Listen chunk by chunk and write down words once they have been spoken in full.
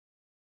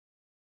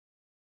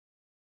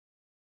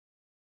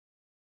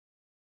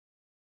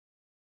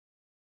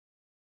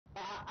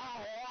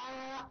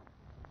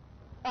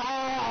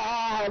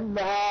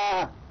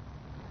Allah,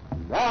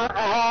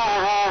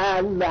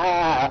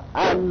 Allah,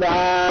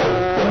 Allah.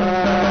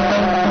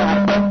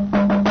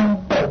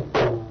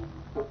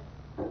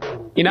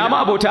 Ina ma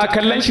abota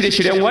kallon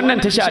shirye-shiryen wannan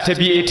tasha ta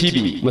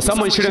BATV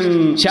musamman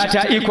shirin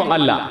Shata ikon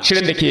Allah,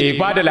 shirin da ke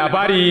ba da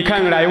labari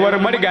kan rayuwar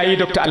marigayi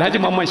Dr. Alhaji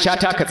Mamman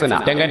Shata Katsina,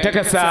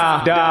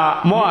 dangantakarsa da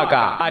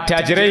mawaka,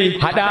 attajirai,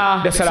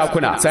 hada da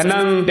sarakuna,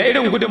 sannan da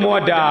irin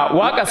gudunmawar da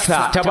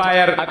waƙarsa ta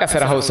bayar a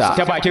ƙasar Hausa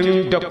ta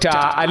bakin Dr.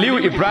 Aliyu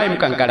Ibrahim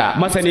Kankara,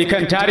 masani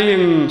kan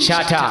tarihin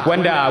Shata,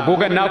 wanda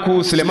gogon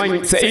naku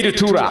Suleiman Sa'idu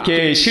Tura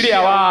ke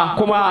shiryawa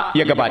kuma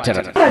ya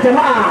gabatar.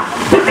 Jama'a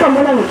dukkan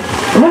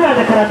muna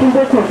da karatun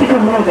boko dukkan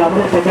muna ga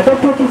muna daga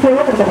doktoci sai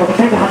waɗanda ba su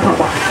kai ga hakan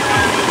ba.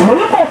 Mu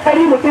yi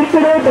kokari mu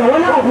kirkiro da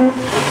wani abu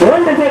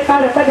wanda zai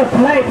ƙara daga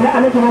flight na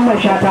Alhaji Mamman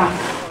Shata.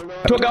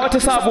 To ga wata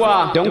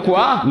sabuwa don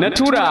kuwa na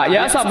tura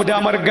ya samu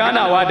damar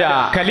ganawa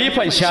da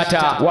Khalifan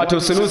Shata wato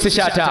Sunusi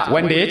Shata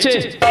wanda ya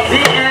ce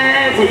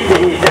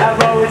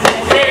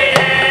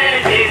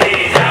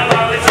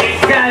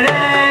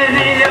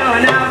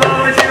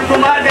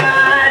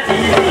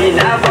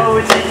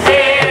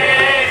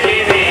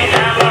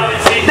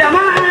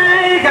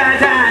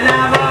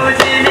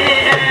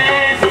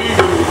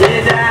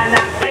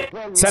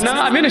sannan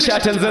Aminu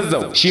Shatan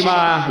Zazzau shi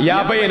ma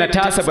ya bayyana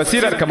tasa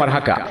basirar kamar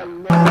haka.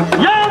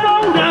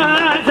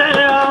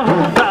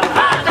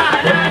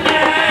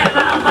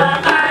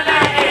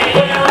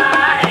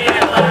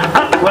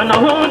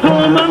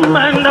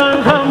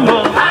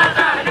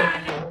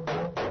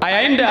 A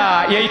yayin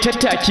da ya yi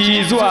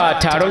tattaki zuwa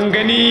taron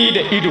gani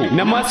da ido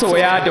na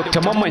masoya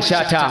Dr. Mamman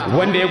Shata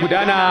wanda ya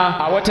gudana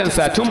a watan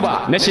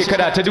Satumba na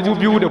shekara ta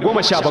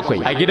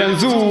 2017 a gidan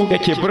zoo da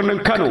ke birnin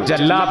Kano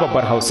Jalla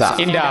babbar Hausa,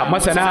 inda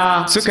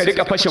masana suka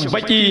rika fashin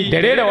baki da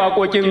rera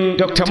waƙoƙin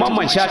Dr.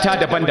 Mamman Shata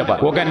daban-daban.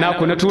 Gogan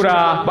naku na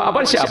tura ba a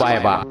bar shi a baya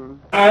ba.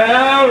 A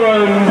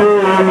yawon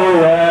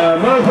duniya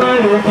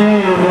mafarki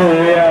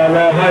ne ya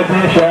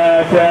Alhaji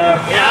Shata.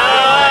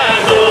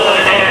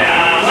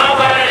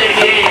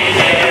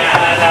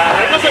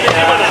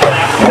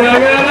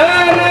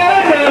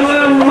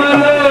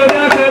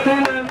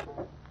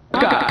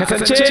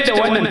 Kasance da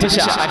wannan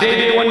tasha a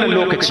daidai wannan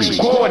lokaci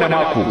kowane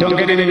mako don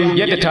ganin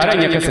yadda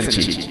taron ya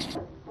kasance.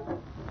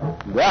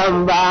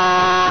 Zan ba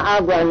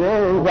a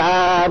gwanin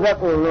sa da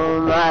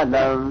ƙulun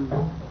malam,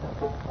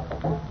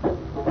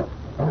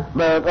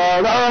 mai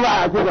tsoro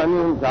ba shi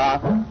gwanin sa,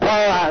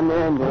 kowa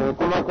ne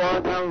kuma ko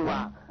ɗan wa.